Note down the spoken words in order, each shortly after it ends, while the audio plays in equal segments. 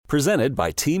Presented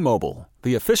by T-Mobile,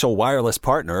 the official wireless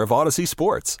partner of Odyssey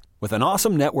Sports. With an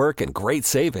awesome network and great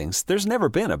savings, there's never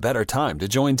been a better time to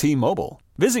join T-Mobile.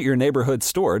 Visit your neighborhood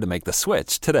store to make the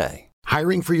switch today.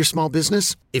 Hiring for your small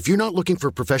business? If you're not looking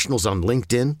for professionals on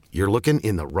LinkedIn, you're looking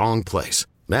in the wrong place.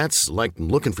 That's like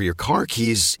looking for your car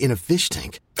keys in a fish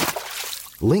tank.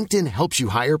 LinkedIn helps you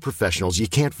hire professionals you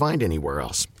can't find anywhere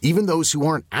else, even those who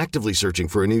aren't actively searching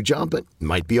for a new job but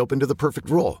might be open to the perfect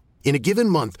role. In a given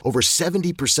month, over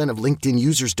 70% of LinkedIn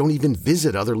users don't even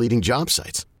visit other leading job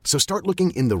sites. So start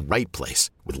looking in the right place.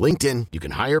 With LinkedIn, you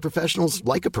can hire professionals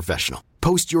like a professional.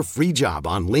 Post your free job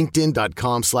on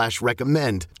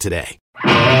linkedin.com/recommend today.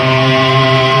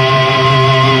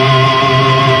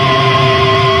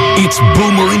 It's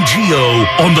Boomer and Gio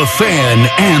on The Fan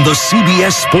and the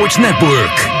CBS Sports Network.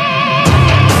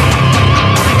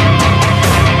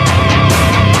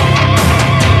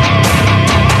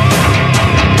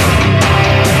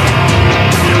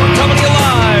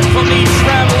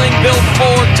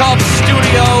 Tough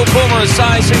studio, Boomer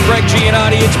Esiason, Greg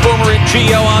Giannotti. It's Boomer and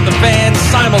Gio on The Fan,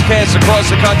 simulcast across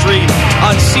the country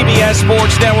on CBS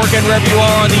Sports Network and wherever you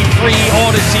are on the free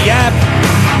Odyssey app.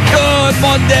 Good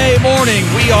Monday morning.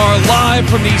 We are live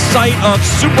from the site of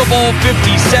Super Bowl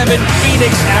 57,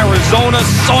 Phoenix, Arizona.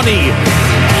 Sunny,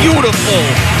 beautiful,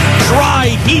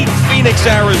 dry heat, Phoenix,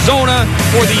 Arizona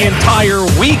for the entire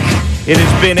week. It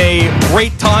has been a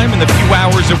great time in the few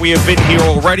hours that we have been here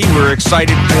already. We're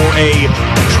excited for a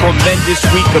tremendous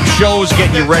week of shows,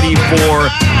 getting you ready for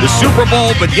the Super Bowl.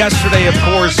 But yesterday, of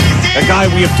course, a guy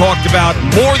we have talked about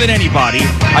more than anybody,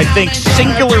 I think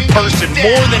singular person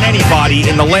more than anybody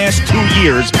in the last 2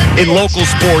 years in local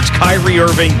sports, Kyrie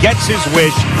Irving gets his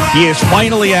wish. He is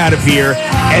finally out of here.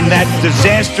 And that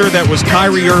disaster that was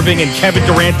Kyrie Irving and Kevin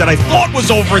Durant that I thought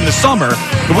was over in the summer,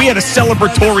 we had a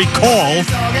celebratory call.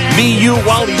 Me, you,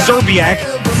 Wally Zerbiak,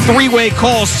 three-way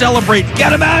call, celebrate,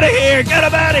 get him out of here, get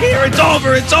him out of here, it's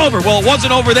over, it's over. Well, it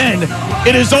wasn't over then.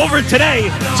 It is over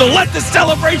today, so let the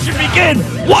celebration begin.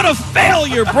 What a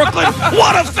failure, Brooklyn.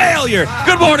 What a failure.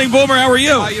 Good morning, Boomer. How are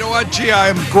you? You know what, Gee,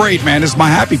 I'm great, man. It's my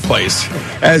happy place.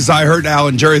 As I heard Al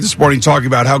and Jerry this morning talking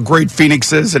about how great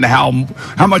Phoenix is and how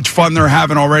much fun they're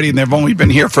having already, and they've only been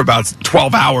here for about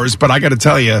 12 hours, but I got to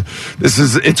tell you,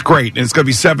 it's great. And it's going to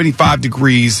be 75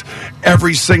 degrees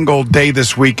every single day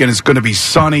this week, and it's going to be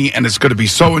sunny, and it's going to be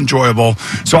so enjoyable.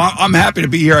 So I'm happy to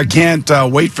be here. I can't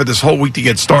wait for this whole week to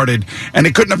get started, and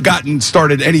it couldn't have gotten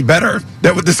started any better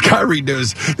than with this Kyrie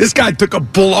news. This guy took a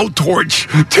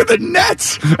blowtorch to the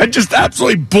Nets and just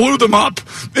absolutely blew them up.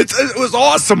 It was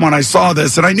awesome when I saw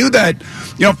this, and I knew that,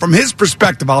 from his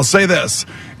perspective, I'll say this,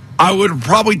 I would have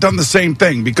probably done the same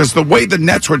thing, because the way the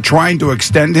Nets were trying to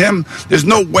extend him, there's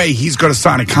no way he's going to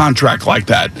sign a contract like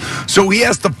that. So he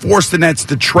has to force the Nets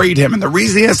to trade him. And the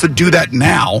reason he has to do that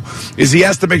now is he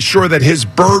has to make sure that his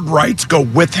bird rights go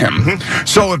with him. Mm-hmm.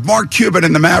 So if Mark Cuban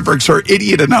and the Mavericks are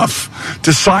idiot enough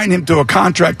to sign him to a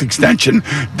contract extension,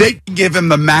 they can give him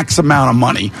the max amount of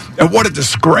money. And what a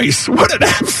disgrace. What an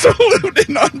absolute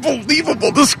and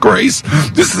unbelievable disgrace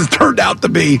this has turned out to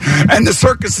be. And the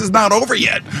circus is not over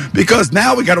yet. Because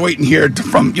now we got to wait and hear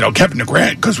from Kevin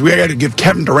Durant, because we got to give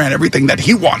Kevin Durant everything that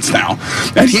he wants now,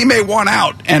 and he may want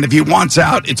out. And if he wants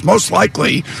out, it's most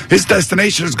likely his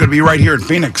destination is going to be right here in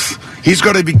Phoenix. He's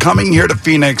going to be coming here to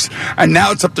Phoenix, and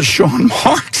now it's up to Sean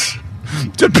Marks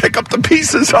to pick up the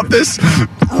pieces of this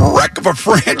wreck of a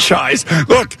franchise.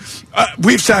 Look,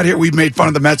 we've sat here, we've made fun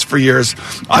of the Mets for years.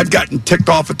 I've gotten ticked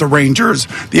off at the Rangers.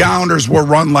 The Islanders were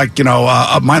run like,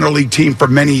 a minor league team for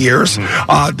many years.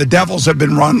 The Devils have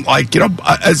been run like,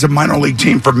 as a minor league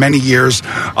team for many years.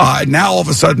 Now all of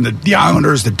a sudden the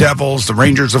Islanders, the Devils, the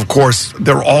Rangers, of course,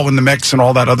 they're all in the mix and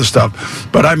all that other stuff.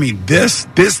 But I mean, this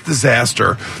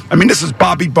disaster, this is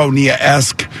Bobby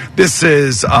Bonilla-esque. This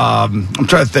is, I'm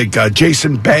trying to think,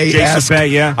 Jason Bay-esque. Jason Bay,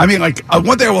 yeah.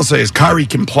 One thing I will say is Kyrie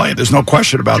can play. There's no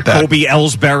question about that. Jacoby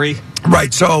Ellsbury.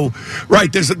 Right. So,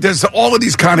 there's all of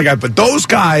these kind of guys. But those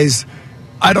guys,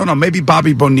 I don't know, maybe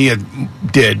Bobby Bonilla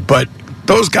did, but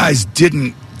those guys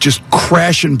didn't just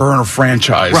crash and burn a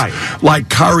franchise like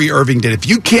Kyrie Irving did. If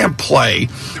you can't play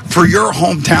for your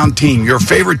hometown team, your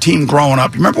favorite team growing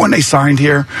up, you remember when they signed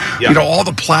here? Yeah. All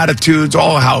the platitudes,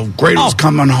 all how great it was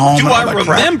coming home. Do I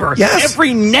remember? Yes.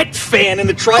 Every Net fan in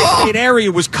the tri-state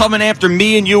area was coming after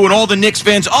me and you and all the Knicks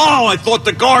fans. Oh, I thought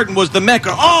the Garden was the Mecca.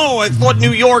 Oh, I thought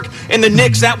New York and the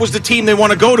Knicks, that was the team they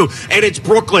want to go to. And it's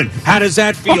Brooklyn. How does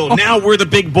that feel? Now we're the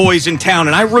big boys in town.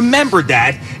 And I remembered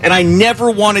that, and I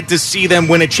never wanted to see them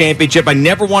win a championship. I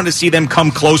never wanted to see them come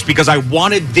close, because I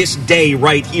wanted this day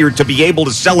right here to be able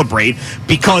to celebrate,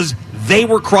 because They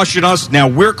were crushing us. Now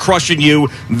we're crushing you.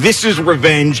 This is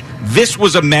revenge. This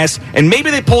was a mess. And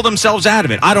maybe they pull themselves out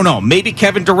of it. I don't know. Maybe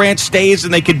Kevin Durant stays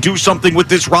and they can do something with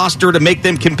this roster to make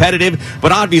them competitive.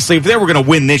 But obviously, if they were going to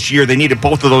win this year, they needed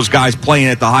both of those guys playing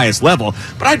at the highest level.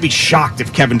 But I'd be shocked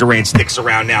if Kevin Durant sticks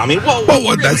around now. I mean, well,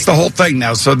 really? That's the whole thing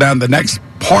now. So then the next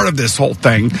part of this whole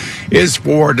thing is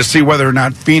to see whether or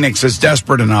not Phoenix is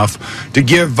desperate enough to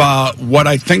give what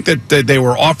I think that they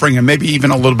were offering, and maybe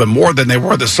even a little bit more than they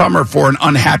were this summer, for an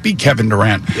unhappy Kevin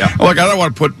Durant. Yeah. Look, I don't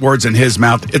want to put words in his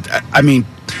mouth.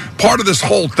 Part of this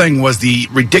whole thing was the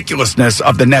ridiculousness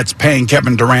of the Nets paying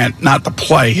Kevin Durant not to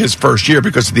play his first year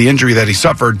because of the injury that he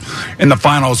suffered in the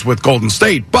finals with Golden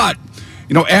State. But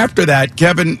after that,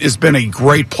 Kevin has been a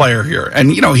great player here.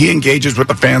 And, he engages with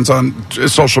the fans on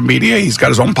social media. He's got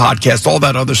his own podcast, all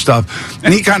that other stuff.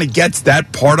 And he kind of gets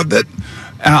that part of it.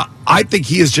 I think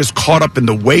he is just caught up in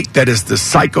the wake that is the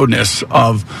psycho-ness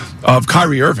of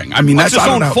Kyrie Irving. I mean, that's his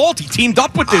own fault. He teamed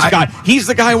up with this guy. He's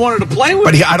the guy I wanted to play with.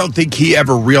 But I don't think he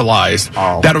ever realized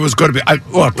that it was going to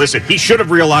be. Listen, he should have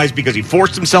realized because he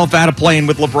forced himself out of playing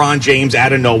with LeBron James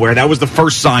out of nowhere. That was the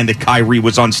first sign that Kyrie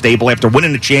was unstable after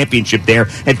winning the championship there,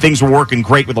 and things were working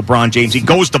great with LeBron James. He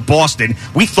goes to Boston.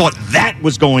 We thought that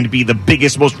was going to be the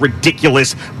biggest, most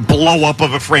ridiculous blow-up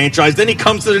of a franchise. Then he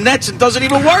comes to the Nets and does it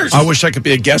even worse. I wish I could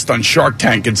be a guest on Shark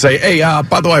Tank and say, hey,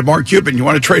 by the way, Mark Cuban, you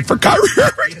want to trade for Kyrie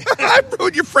Irving? I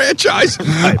ruined your franchise.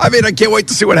 I mean, I can't wait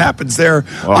to see what happens there.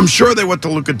 Well, I'm sure they went to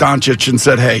Luka Doncic and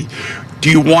said, hey, do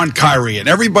you want Kyrie? And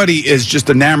everybody is just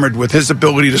enamored with his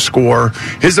ability to score,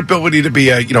 his ability to be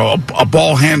a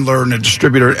ball handler and a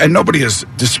distributor, and nobody is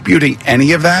disputing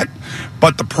any of that.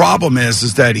 But the problem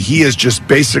is that he is just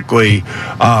basically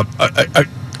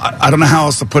I don't know how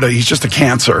else to put it. He's just a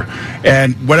cancer.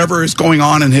 And whatever is going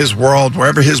on in his world,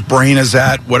 wherever his brain is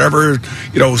at, whatever,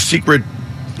 secret,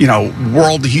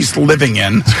 world he's living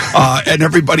in, and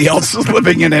everybody else is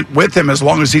living in it with him as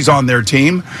long as he's on their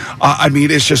team.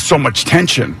 It's just so much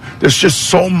tension. There's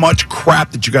just so much crap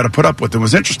that you got to put up with. It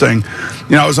was interesting.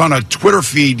 I was on a Twitter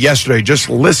feed yesterday just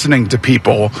listening to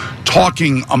people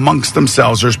talking amongst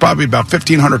themselves. There's probably about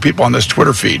 1,500 people on this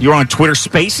Twitter feed. You're on Twitter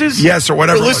Spaces? Yes, or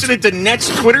whatever. You're listening to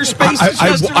Nets Twitter Spaces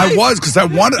I was, because I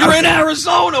wanted... You're in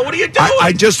Arizona. What are you doing?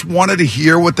 I just wanted to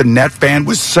hear what the Net fan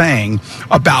was saying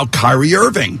about Kyrie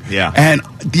Irving. Yeah. And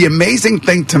the amazing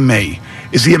thing to me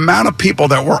is the amount of people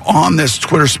that were on this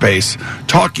Twitter space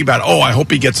talking about, I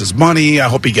hope he gets his money, I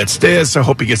hope he gets this, I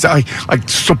hope he gets that, like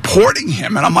supporting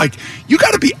him. And I'm like, you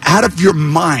got to be out of your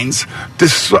minds,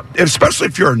 especially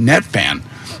if you're a Net fan,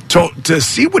 to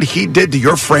see what he did to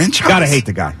your franchise. You gotta hate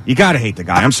the guy. You gotta hate the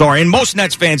guy. I'm sorry. And most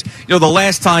Nets fans, the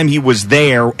last time he was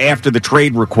there after the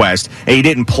trade request and he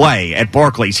didn't play at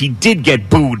Barclays, he did get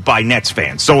booed by Nets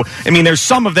fans. So, there's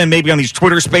some of them maybe on these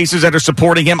Twitter spaces that are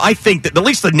supporting him. I think that at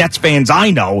least the Nets fans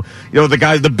I know, the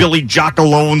guys, the Billy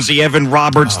Giacalones, the Evan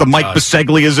Roberts, the Mike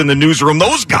Biseglias in the newsroom,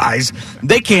 those guys,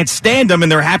 they can't stand him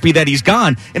and they're happy that he's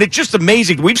gone. And it's just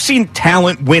amazing. We've seen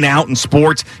talent win out in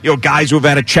sports, guys who have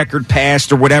had a checkered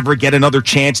past or whatever get another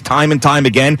chance time and time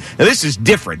again. Now, this is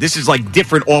different. This is like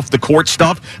different off the court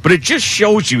stuff, but it just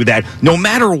shows you that no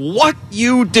matter what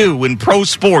you do in pro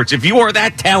sports, if you are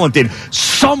that talented,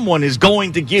 someone is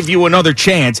going to give you another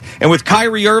chance. And with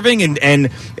Kyrie Irving and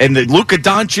the Luka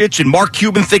Doncic and Mark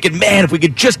Cuban thinking, man, if we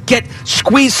could just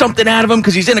squeeze something out of him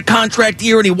because he's in a contract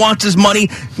year and he wants his money,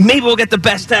 maybe we'll get the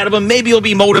best out of him. Maybe he'll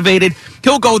be motivated.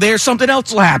 He'll go there. Something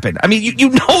else will happen. You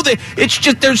know that it's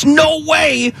just there's no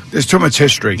way. There's too much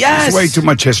history. Yes. There's way too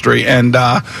much history. And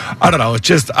I don't know. It's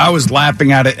just I was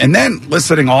laughing at it. And then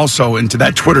listening also into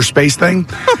that Twitter space thing,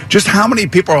 just how many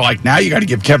people are like, now you got to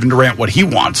give Kevin Durant what he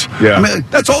wants. Yeah.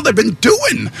 That's all they've been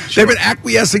doing. Sure. They've been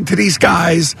acquiescing to these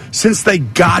guys since they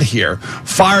got here.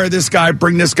 Fire this guy,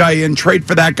 bring this guy in, trade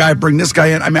for that guy, bring this guy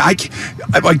in.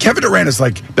 Kevin Durant is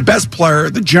like the best player,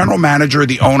 the general manager,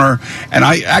 the owner. And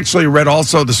I actually read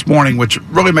also this morning, which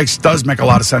really does make a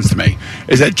lot of sense to me,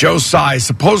 is that Joe Tsai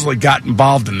supposedly got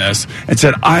involved in this and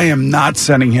said, I am not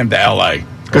sending him to L.A.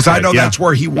 because I know that's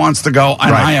where he wants to go,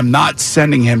 and I am not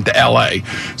sending him to L.A.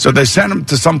 So they sent him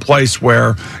to some place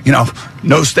where,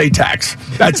 no state tax.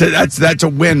 That's a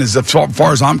win as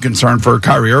far as I'm concerned for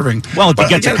Kyrie Irving. Well, if he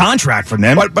gets a contract from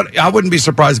them. But I wouldn't be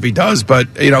surprised if he does. But,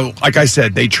 like I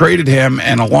said, they traded him,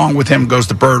 and along with him goes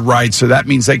the bird rights, so that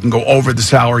means they can go over the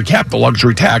salary cap, the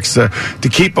luxury tax, to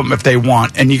keep him if they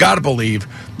want. And you got to believe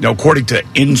according to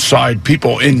inside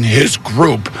people in his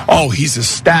group, he's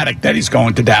ecstatic that he's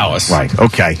going to Dallas. Right.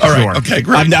 Okay. All right. Sure. Okay,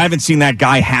 great. I haven't seen that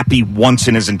guy happy once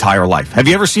in his entire life. Have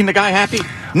you ever seen the guy happy?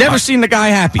 Never seen the guy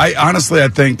happy. I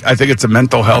think it's a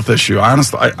mental health issue.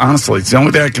 Honestly, it's the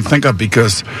only thing I can think of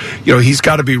because, he's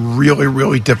got to be really,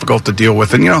 really difficult to deal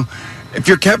with. And, if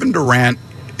you're Kevin Durant,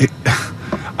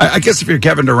 I guess if you're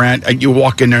Kevin Durant, you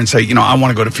walk in there and say, I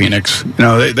want to go to Phoenix.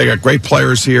 They got great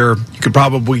players here. You could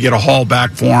probably get a haul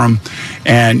back for them,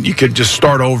 and you could just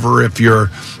start over if you're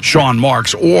Sean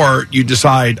Marks. Or you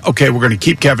decide, okay, we're going to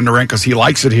keep Kevin Durant because he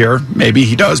likes it here. Maybe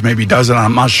he does, maybe he doesn't.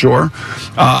 I'm not sure.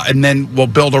 And then we'll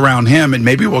build around him, and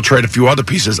maybe we'll trade a few other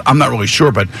pieces. I'm not really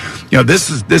sure, but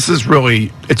this is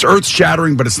really, it's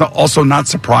earth-shattering, but it's also not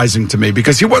surprising to me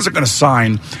because he wasn't going to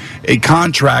sign a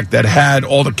contract that had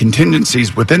all the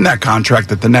contingencies within that contract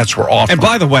that the Nets were offering. And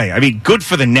by the way, good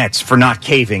for the Nets for not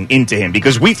caving into him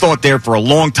because we thought there for a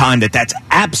long time that that's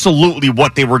absolutely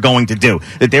what they were going to do,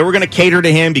 that they were going to cater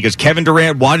to him because Kevin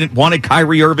Durant wanted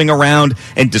Kyrie Irving around,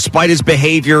 and despite his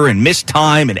behavior and missed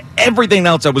time and everything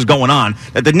else that was going on,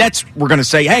 that the Nets were going to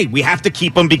say, hey, we have to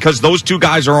keep him because those two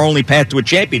guys are our only path to a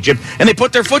championship, and they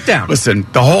put their foot down. Listen,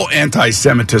 the whole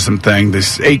anti-Semitism thing,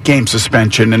 this 8-game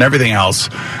suspension and everything else,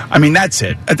 that's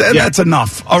it. That's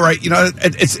enough. All right,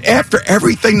 it's after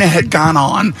everything that had gone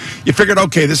on, you figured,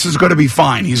 okay, this is going to be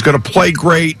fine. He's going to play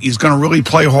great. He's going to really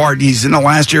play hard. He's in the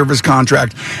last year of his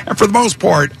contract. And for the most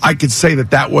part, I could say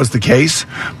that was the case.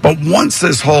 But once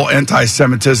this whole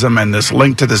anti-Semitism and this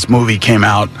link to this movie came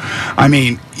out,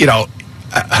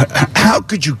 how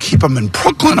could you keep him in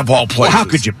Brooklyn of all places? Well, how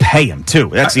could you pay him, too?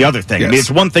 That's the other thing. Yes.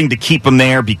 It's one thing to keep him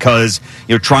there because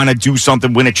you're trying to do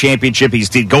something, win a championship.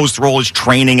 He goes through all his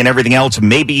training and everything else.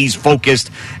 Maybe he's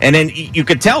focused. And then you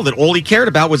could tell that all he cared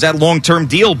about was that long-term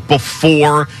deal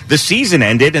before the season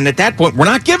ended. And at that point, we're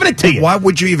not giving it to you. Why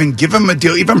would you even give him a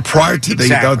deal, even prior to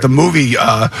the movie?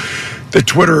 The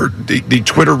Twitter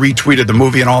retweeted the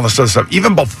movie and all this other stuff.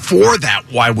 Even before that,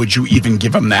 why would you even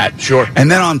give him that? Sure. And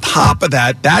then on top of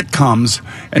that comes,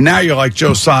 and now you're like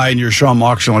Joe Tsai and you're Sean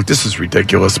Marks. You're like, this is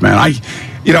ridiculous, man.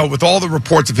 With all the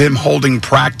reports of him holding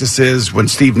practices when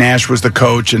Steve Nash was the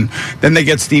coach, and then they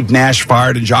get Steve Nash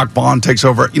fired and Jacques Vaughn takes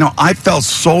over. I felt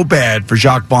so bad for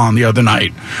Jacques Vaughn the other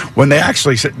night when they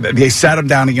sat him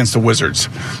down against the Wizards,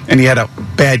 and he had a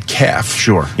bad calf.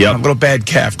 Sure. Yeah. A little bad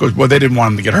calf. Well, they didn't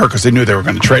want him to get hurt because they knew they were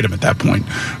going to trade him at that point.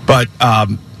 But,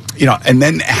 and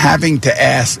then having to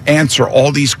answer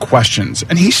all these questions.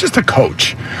 And he's just a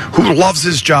coach who loves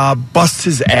his job, busts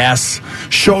his ass,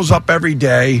 shows up every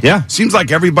day. Yeah. Seems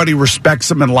like everybody respects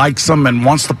him and likes him and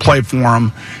wants to play for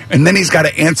him. And then he's got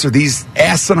to answer these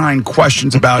asinine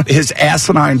questions about his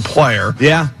asinine player.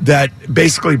 Yeah. That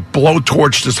basically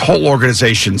blowtorched this whole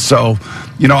organization. So,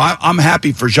 I'm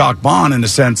happy for Jacques Vaughn in the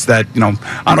sense that,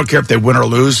 I don't care if they win or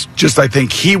lose. Just I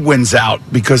think he wins out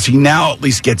because he now at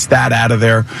least gets that out of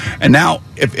there. And now,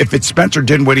 if it's Spencer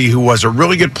Dinwiddie, who was a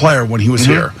really good player when he was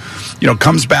here,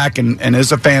 comes back and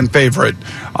is a fan favorite,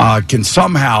 can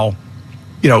somehow,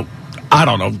 I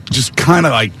don't know, just kind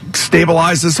of like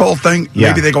stabilize this whole thing. Yeah.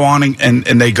 Maybe they go on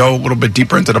and they go a little bit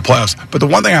deeper into the playoffs. But the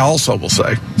one thing I also will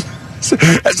say,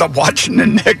 as I'm watching the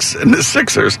Knicks and the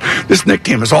Sixers, this Knicks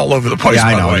team is all over the place. Yeah,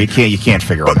 I by know. the way. You can't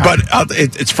figure it out. But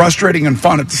it's frustrating and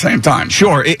fun at the same time.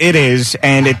 Sure, it is.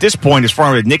 And at this point, as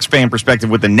far as a Knicks fan perspective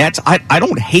with the Nets, I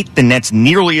don't hate the Nets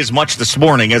nearly as much this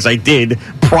morning as I did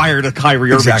prior to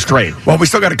Kyrie Irving's trade. Well, we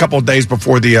still got a couple of days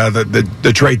before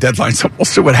the trade deadline, so we'll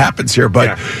see what happens here.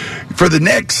 But for the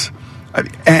Knicks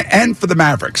and for the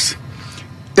Mavericks,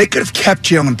 they could have kept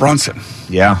Jalen Brunson.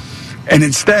 Yeah. And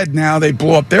instead, now they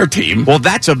blew up their team. Well,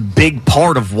 that's a big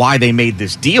part of why they made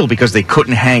this deal, because they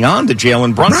couldn't hang on to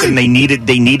Jalen Brunson. Right.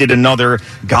 They needed another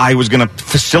guy who was going to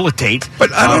facilitate.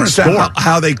 But I don't understand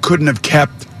how they couldn't have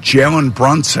kept Jalen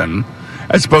Brunson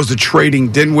as opposed to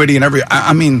trading Dinwiddie and every.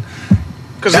 I mean.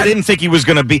 Because they didn't think he was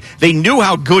going to be. They knew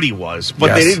how good he was, but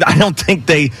Yes. I don't think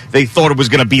they thought it was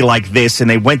going to be like this. And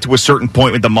they went to a certain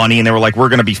point with the money, and they were like, "We're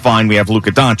going to be fine. We have Luka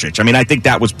Doncic." I mean, I think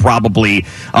that was probably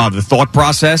the thought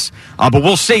process. But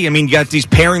we'll see. I mean, you got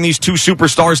pairing these two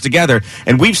superstars together,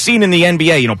 and we've seen in the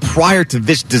NBA, prior to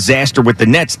this disaster with the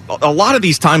Nets, a lot of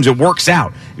these times it works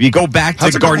out. If you go back to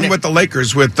How's it going Garnett with the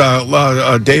Lakers with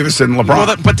Davis and LeBron?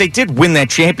 Well, but they did win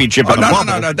that championship in the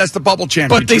bubble. No. That's the bubble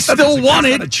championship. But they still won it.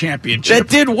 That's not a championship.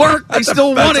 That did work. They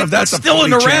still won it. That's still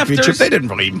in the rafters. They didn't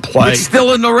really even play. It's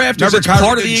still in the rafters. It's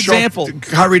part of the example.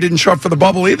 Kyrie didn't show up for the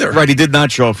bubble either. Right, he did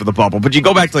not show up for the bubble. But you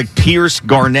go back to Pierce,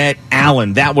 Garnett,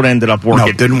 Allen. That would ended up working. No,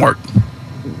 it didn't work.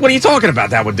 What are you talking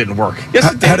about? That one didn't work.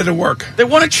 Yes, it did. How did it work? They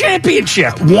won a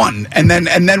championship. One, and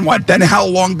then what? Then how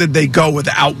long did they go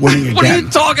without winning again? What are you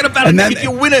talking about? And then if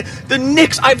you win the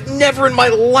Knicks, I've never in my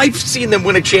life seen them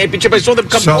win a championship. I saw them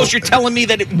come close. You're telling me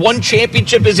that one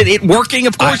championship isn't it working?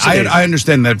 Of course it is. I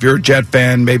understand that if you're a Jet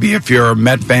fan, maybe if you're a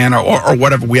Met fan or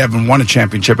whatever, we haven't won a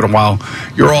championship in a while,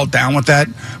 you're all down with that.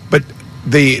 But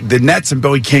the Nets and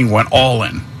Billy King went all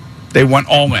in. They went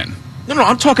all in. No,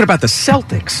 I'm talking about the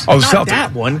Celtics. Oh, not Celtics.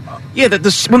 That one. Yeah, when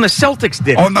the Celtics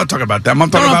did. Oh, I'm not talking about them.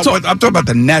 I'm talking about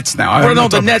the Nets now.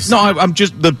 The Nets. No, I'm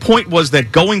just. The point was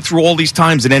that going through all these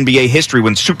times in NBA history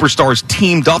when superstars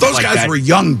teamed up, those guys were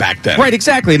young back then, right?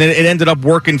 Exactly, and it ended up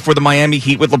working for the Miami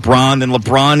Heat with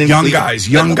LeBron and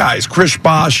young guys. Chris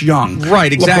Bosh, young,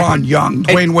 right? Exactly. LeBron, young.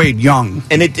 Dwayne Wade, young.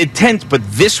 And it tends, but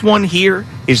this one here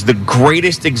is the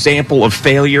greatest example of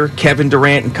failure. Kevin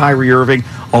Durant and Kyrie Irving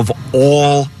of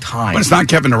all time. But it's not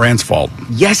Kevin Durant's fault.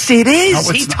 Yes, it is.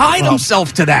 He tied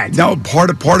himself to that. No, part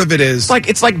of it is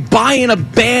it's like buying a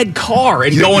bad car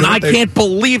and going, I can't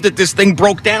believe that this thing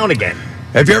broke down again.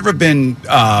 Have you ever been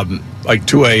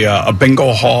to a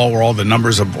bingo hall where all the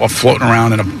numbers are floating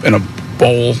around in a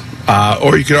bowl?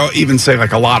 Or you could even say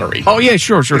like a lottery. Oh, yeah,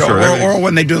 sure. Or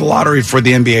when they do the lottery for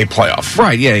the NBA playoff.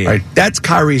 Right, yeah. Right? That's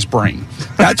Kyrie's brain.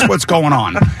 That's what's going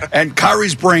on. And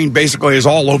Kyrie's brain basically is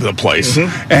all over the place.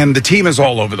 Mm-hmm. And the team is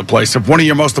all over the place. If one of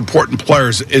your most important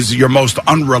players is your most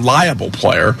unreliable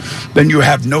player, then you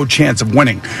have no chance of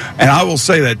winning. And I will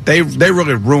say that they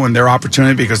really ruined their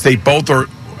opportunity because they both are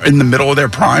in the middle of their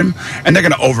prime, and they're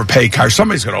going to overpay Kyrie.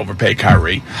 Somebody's going to overpay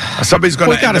Kyrie. Somebody's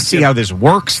going to. We got to see how this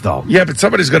works, though. Yeah, but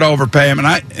somebody's going to overpay him.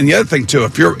 And the other thing too,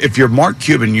 if you're Mark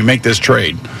Cuban, you make this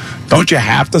trade, don't you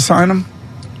have to sign him?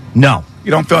 No. You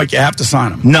don't feel like you have to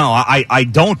sign him? No, I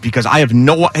don't, because I have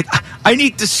I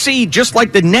need to see, just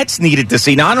like the Nets needed to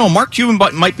see. Now, I don't know, Mark Cuban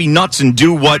might be nuts and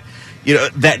do what,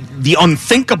 that the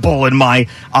unthinkable in my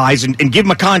eyes and give him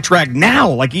a contract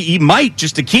now. Like, he might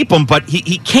just to keep him, but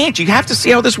he can't. You have to see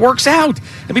how this works out.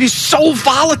 I mean, he's so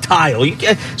volatile.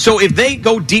 So if they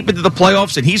go deep into the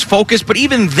playoffs and he's focused, but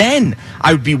even then,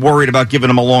 I would be worried about giving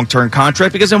him a long-term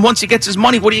contract, because then once he gets his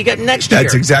money, what do you get next year?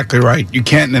 That's exactly right. You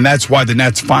can't, and that's why the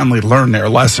Nets finally learned their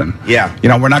lesson. Yeah.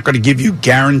 We're not going to give you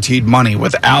guaranteed money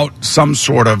without some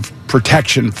sort of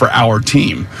protection for our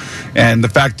team. And the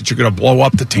fact that you're going to blow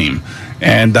up the team.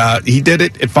 And he did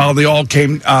it. It finally all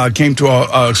came to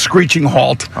a screeching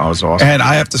halt. That was awesome. And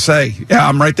I have to say, yeah,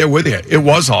 I'm right there with you. It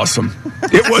was awesome.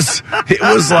 It was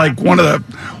like one of the.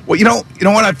 Well, you know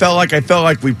what I felt like? I felt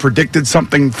like we predicted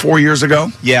something 4 years ago.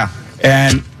 Yeah,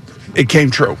 and it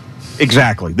came true.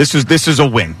 Exactly. This is a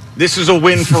win. This is a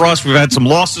win for us. We've had some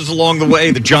losses along the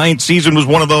way. The Giant season was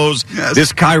one of those. Yes.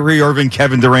 This Kyrie Irving,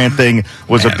 Kevin Durant thing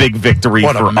was a big victory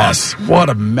for us.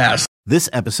 What a mess. This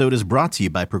episode is brought to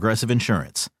you by Progressive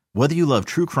Insurance. Whether you love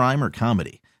true crime or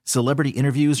comedy, celebrity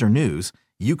interviews or news,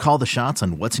 you call the shots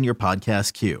on what's in your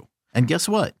podcast queue. And guess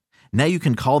what? Now you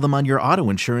can call them on your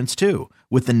auto insurance too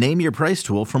with the Name Your Price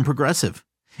tool from Progressive.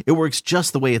 It works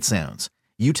just the way it sounds.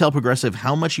 You tell Progressive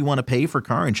how much you want to pay for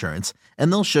car insurance,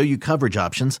 and they'll show you coverage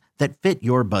options that fit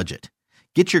your budget.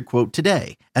 Get your quote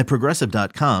today at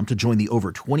Progressive.com to join the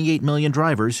over 28 million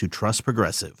drivers who trust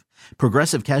Progressive.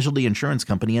 Progressive Casualty Insurance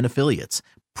Company and Affiliates.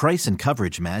 Price and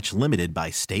coverage match limited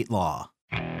by state law.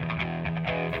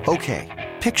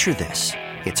 Okay, picture this.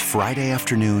 It's Friday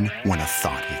afternoon when a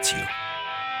thought hits you.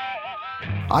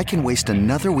 I can waste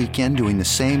another weekend doing the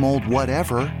same old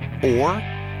whatever, or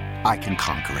I can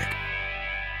conquer it.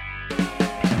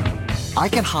 I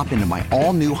can hop into my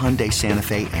all-new Hyundai Santa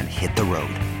Fe and hit the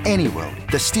road. Any road.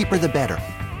 The steeper, the better.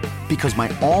 Because my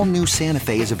all-new Santa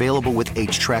Fe is available with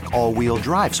H-Track all-wheel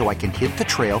drive, so I can hit the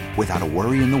trail without a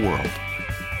worry in the world.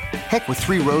 Heck, with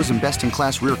 3 rows and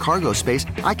best-in-class rear cargo space,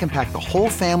 I can pack the whole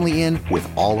family in with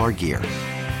all our gear.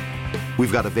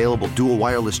 We've got available dual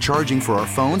wireless charging for our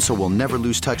phones, so we'll never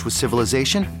lose touch with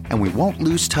civilization, and we won't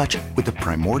lose touch with the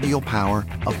primordial power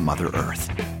of Mother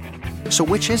Earth. So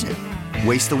which is it?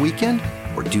 Waste the weekend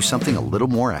or do something a little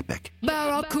more epic?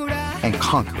 And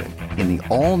conquer it in the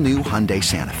all-new Hyundai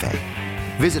Santa Fe.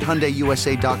 Visit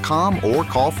HyundaiUSA.com or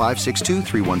call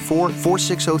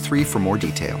 562-314-4603 for more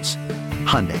details.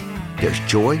 Hyundai, there's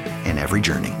joy in every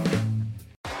journey.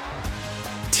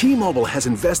 T-Mobile has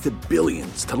invested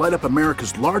billions to light up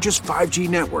America's largest 5G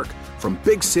network, from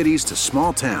big cities to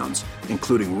small towns,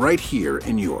 including right here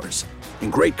in yours.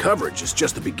 And great coverage is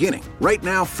just the beginning. Right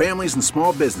now, families and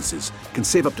small businesses can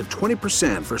save up to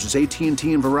 20% versus AT&T and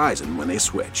Verizon when they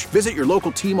switch. Visit your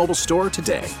local T-Mobile store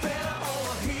today.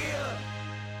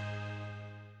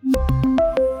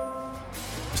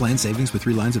 Plan savings with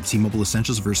 3 lines of T-Mobile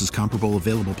Essentials versus comparable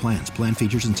available plans. Plan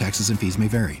features and taxes and fees may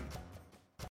vary.